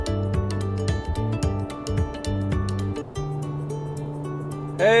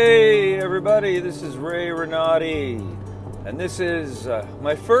Hey everybody, this is Ray Renati, and this is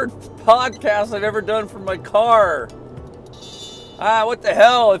my first podcast I've ever done from my car. What the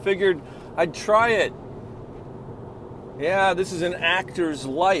hell, I figured I'd try it. Yeah, this is an actor's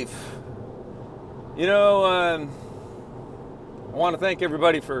life. You know, I want to thank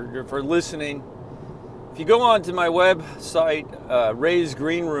everybody for listening. If you go on to my website,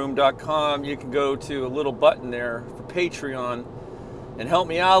 raysgreenroom.com, you can go to a little button there for Patreon and help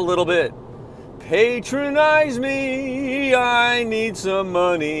me out a little bit. Patronize me. I need some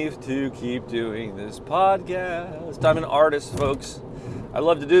money to keep doing this podcast. I'm an artist, folks. I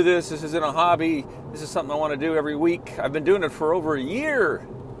love to do this. This isn't a hobby. This is something I want to do every week. I've been doing it for over a year.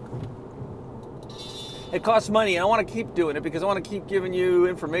 It costs money. I want to keep doing it because I want to keep giving you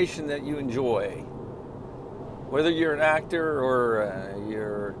information that you enjoy. Whether you're an actor or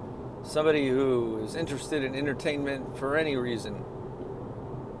you're somebody who is interested in entertainment for any reason,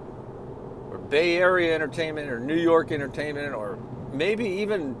 or Bay Area entertainment, or New York entertainment, or maybe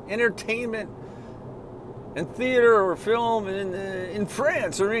even entertainment and theater or film in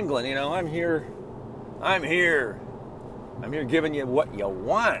France or England. You know, I'm here giving you what you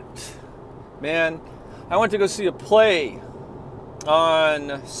want. Man, I went to go see a play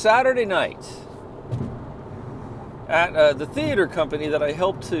on Saturday night at the theater company that I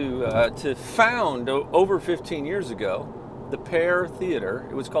helped to found over 15 years ago, the Pear Theater.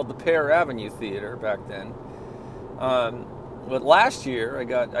 It was called the Pear Avenue Theater back then. But last year I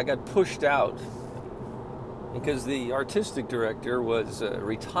got pushed out because the artistic director was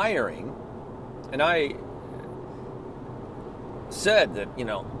retiring, and I said that, you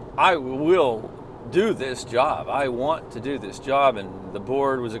know, I will do this job. I want to do this job, and the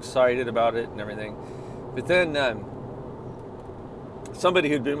board was excited about it and everything. But then somebody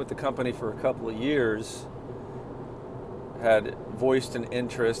who'd been with the company for a couple of years had voiced an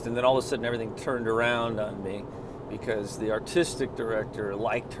interest, and then all of a sudden everything turned around on me because the artistic director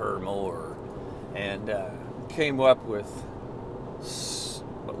liked her more and came up with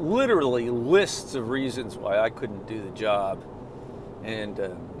literally lists of reasons why I couldn't do the job. And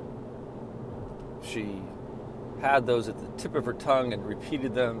she had those at the tip of her tongue and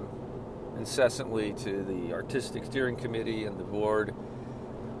repeated them incessantly to the artistic steering committee and the board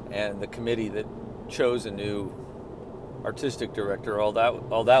and the committee that chose a new artistic director.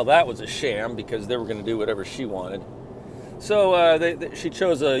 Although that was a sham because they were going to do whatever she wanted. So she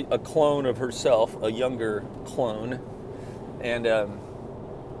chose a clone of herself, a younger clone, and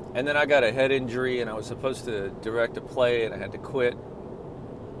then I got a head injury and I was supposed to direct a play and I had to quit.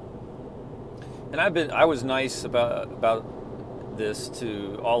 And I was nice about this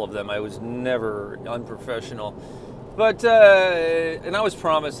to all of them. I was never unprofessional, but and I was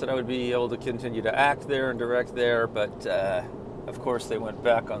promised that I would be able to continue to act there and direct there, but of course they went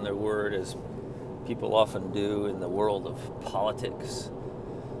back on their word, as people often do in the world of politics.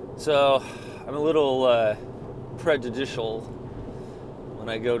 So I'm a little prejudicial when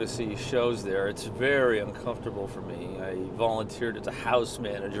I go to see shows there. It's very uncomfortable for me. I volunteered as a house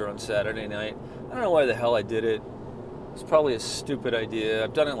manager on Saturday night. I don't know why the hell I did it. It's probably a stupid idea.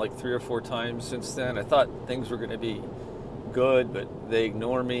 I've done it like 3 or 4 times since then. I thought things were going to be good, but they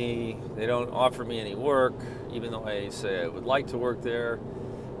ignore me. They don't offer me any work, even though I say I would like to work there.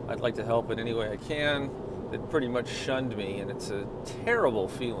 I'd like to help in any way I can. They pretty much shunned me, and it's a terrible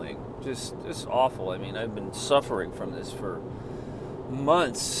feeling. Just awful. I mean, I've been suffering from this for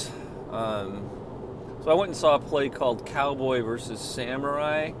months. So I went and saw a play called Cowboy versus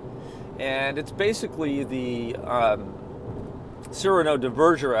Samurai, and it's basically the Cyrano de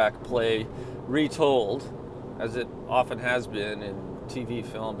Bergerac play retold, as it often has been in TV,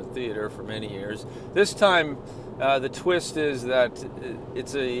 film, and theater for many years. This time, the twist is that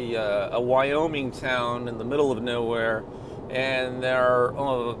it's a Wyoming town in the middle of nowhere, and there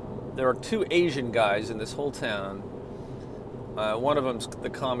are 2 Asian guys in this whole town. One of them's the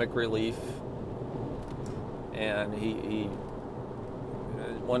comic relief, and he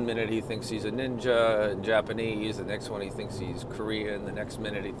one minute he thinks he's a ninja in Japanese, the next one he thinks he's Korean, the next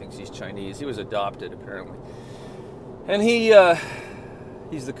minute he thinks he's Chinese. He was adopted, apparently. And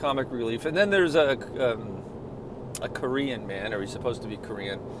he's the comic relief. And then there's a Korean man, or he's supposed to be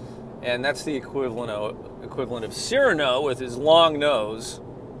Korean, and that's the equivalent of Cyrano with his long nose.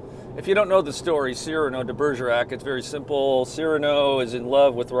 If you don't know the story, Cyrano de Bergerac, it's very simple. Cyrano is in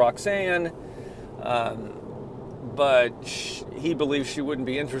love with Roxanne, but he believes she wouldn't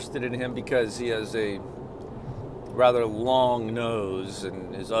be interested in him because he has a rather long nose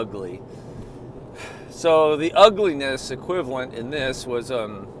and is ugly. So the ugliness equivalent in this was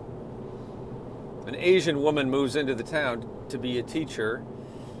an Asian woman moves into the town to be a teacher,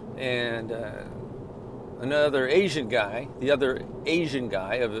 and another Asian guy. The other Asian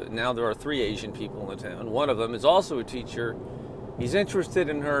guy, now there are 3 Asian people in the town. One of them is also a teacher. He's interested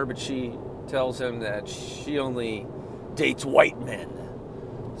in her, but she tells him that she only dates white men.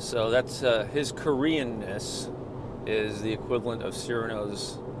 So that's his Koreanness is the equivalent of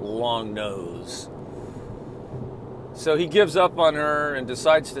Cyrano's long nose. So he gives up on her and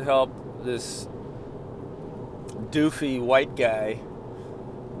decides to help this doofy white guy,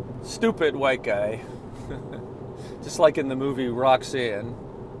 stupid white guy, just like in the movie Roxanne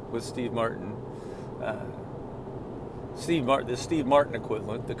with Steve Martin. The Steve Martin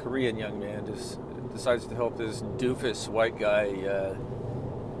equivalent, the Korean young man, just decides to help this doofus white guy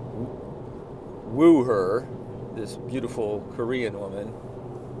woo her, this beautiful Korean woman,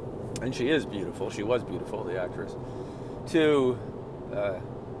 and she is beautiful. She was beautiful, the actress, to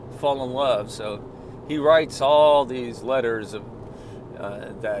fall in love. So he writes all these letters of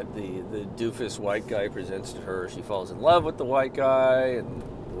that the doofus white guy presents to her. She falls in love with the white guy, and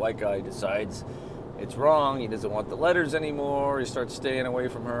the white guy decides it's wrong. He doesn't want the letters anymore. He starts staying away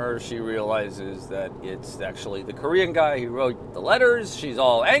from her. She realizes that it's actually the Korean guy who wrote the letters. She's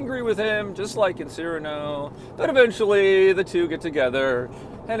all angry with him, just like in Cyrano. But eventually, the two get together,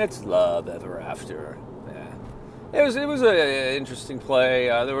 and it's love ever after. Yeah, it was an interesting play.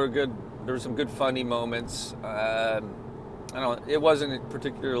 There were some good funny moments. It wasn't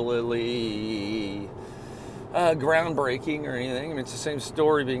particularly groundbreaking or anything. I mean, it's the same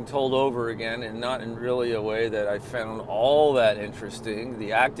story being told over again, and not in really a way that I found all that interesting.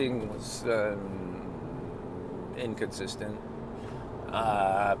 The acting was inconsistent,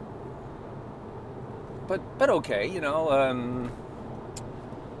 but okay, you know.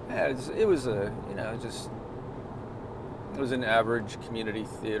 Yeah, it was an average community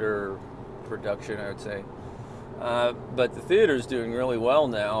theater production, I would say. But the theater's doing really well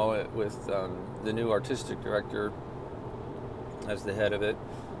now with the new artistic director as the head of it,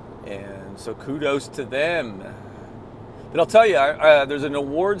 and so kudos to them. But I'll tell you, there's an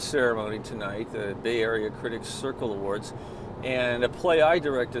awards ceremony tonight, the Bay Area Critics Circle Awards, and a play I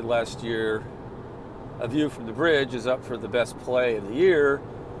directed last year, A View from the Bridge, is up for the best play of the year,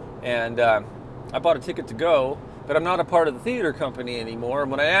 and I bought a ticket to go. But I'm not a part of the theater company anymore. And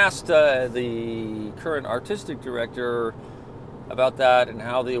when I asked the current artistic director about that and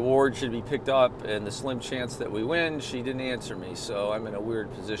how the award should be picked up and the slim chance that we win, she didn't answer me. So I'm in a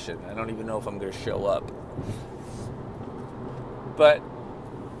weird position. I don't even know if I'm going to show up. But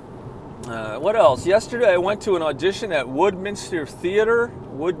what else? Yesterday I went to an audition at Woodminster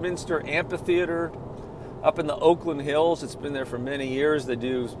Amphitheater up in the Oakland Hills. It's been there for many years. They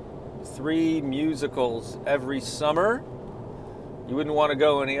do 3 musicals every summer. You wouldn't want to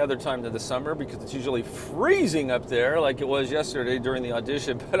go any other time than the summer because it's usually freezing up there like it was yesterday during the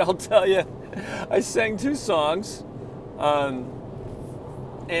audition. But I'll tell you, I sang 2 songs,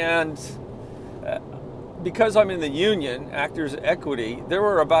 and because I'm in the union, Actors Equity, there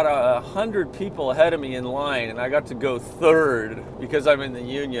were about 100 people ahead of me in line, and I got to go 3rd because I'm in the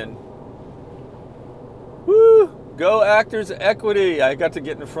union. Woo! Go Actors Equity! I got to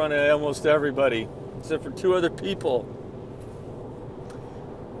get in front of almost everybody, except for 2 other people.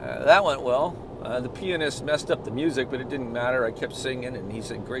 That went well. The pianist messed up the music, but it didn't matter. I kept singing, and he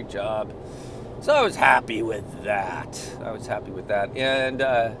said, great job. So I was happy with that. And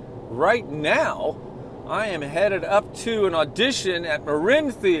right now, I am headed up to an audition at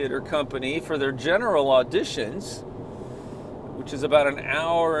Marin Theater Company for their general auditions, which is about an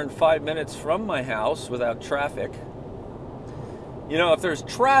hour and 5 minutes from my house without traffic. You know, if there's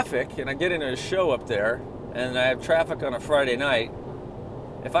traffic and I get into a show up there and I have traffic on a Friday night,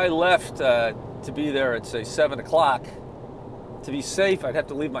 if I left to be there at, say, 7 o'clock, to be safe, I'd have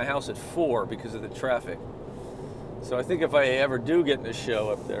to leave my house at 4 because of the traffic. So I think if I ever do get in a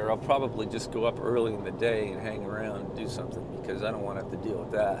show up there, I'll probably just go up early in the day and hang around and do something because I don't want to have to deal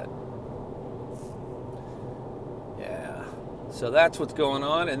with that. Yeah. So that's what's going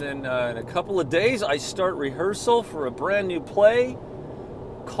on. And then in a couple of days, I start rehearsal for a brand new play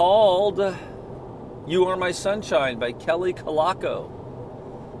called You Are My Sunshine by Kelly Colaco.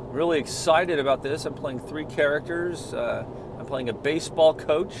 Really excited about this. I'm playing 3 characters. I'm playing a baseball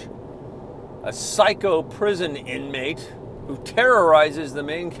coach, a psycho prison inmate who terrorizes the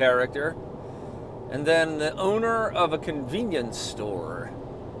main character, and then the owner of a convenience store.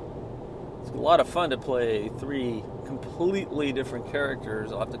 It's a lot of fun to play 3 completely different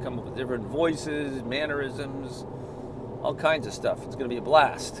characters. I'll have to come up with different voices, mannerisms, all kinds of stuff. It's going to be a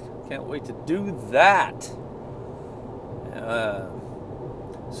blast. Can't wait to do that.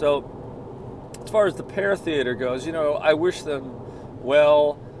 So, as far as the Pear Theater goes, you know, I wish them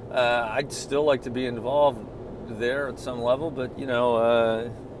well. I'd still like to be involved there at some level, but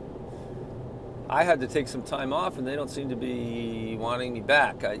I had to take some time off, and they don't seem to be wanting me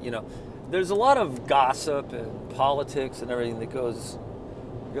back. There's a lot of gossip and politics and everything that goes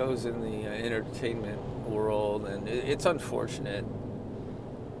in the entertainment world, and it's unfortunate.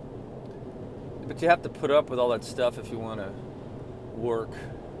 But you have to put up with all that stuff if you want to work.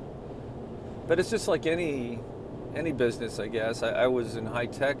 But it's just like any business, I guess. I was in high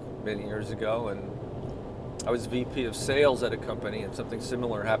tech many years ago, and I was VP of sales at a company, and something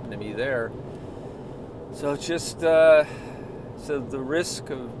similar happened to me there. So it's just so the risk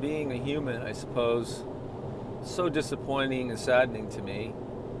of being a human, I suppose, so disappointing and saddening to me.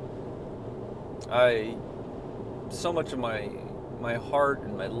 So much of my heart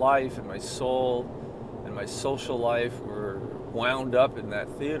and my life and my soul and my social life were wound up in that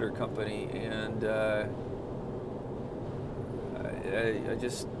theater company, and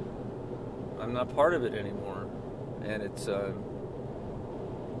I'm not part of it anymore, and it's a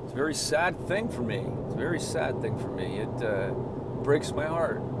very sad thing for me. It's a very sad thing for me. It breaks my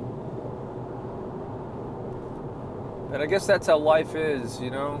heart. And I guess that's how life is,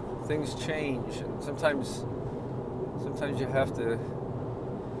 Things change, and sometimes you have to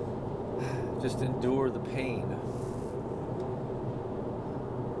just endure the pain.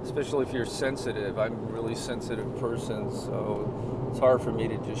 Especially if you're sensitive. I'm a really sensitive person, so it's hard for me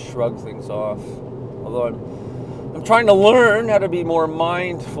to just shrug things off. Although I'm trying to learn how to be more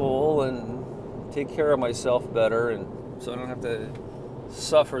mindful and take care of myself better, and so I don't have to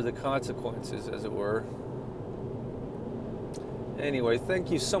suffer the consequences, as it were. Anyway,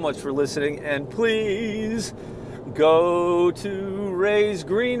 thank you so much for listening, and please go to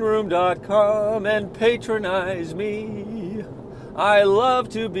raysgreenroom.com and patronize me. I love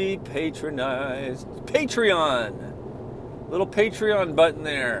to be patronized. Patreon. Little Patreon button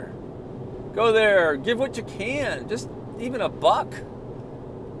there. Go there. Give what you can. Just even $1.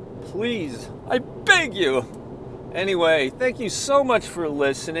 Please. I beg you. Anyway, thank you so much for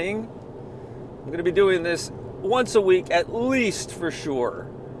listening. I'm going to be doing this once a week, at least, for sure.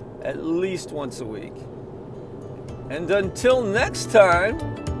 At least once a week. And until next time,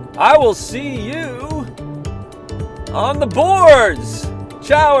 I will see you on the boards.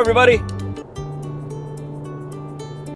 Ciao, everybody.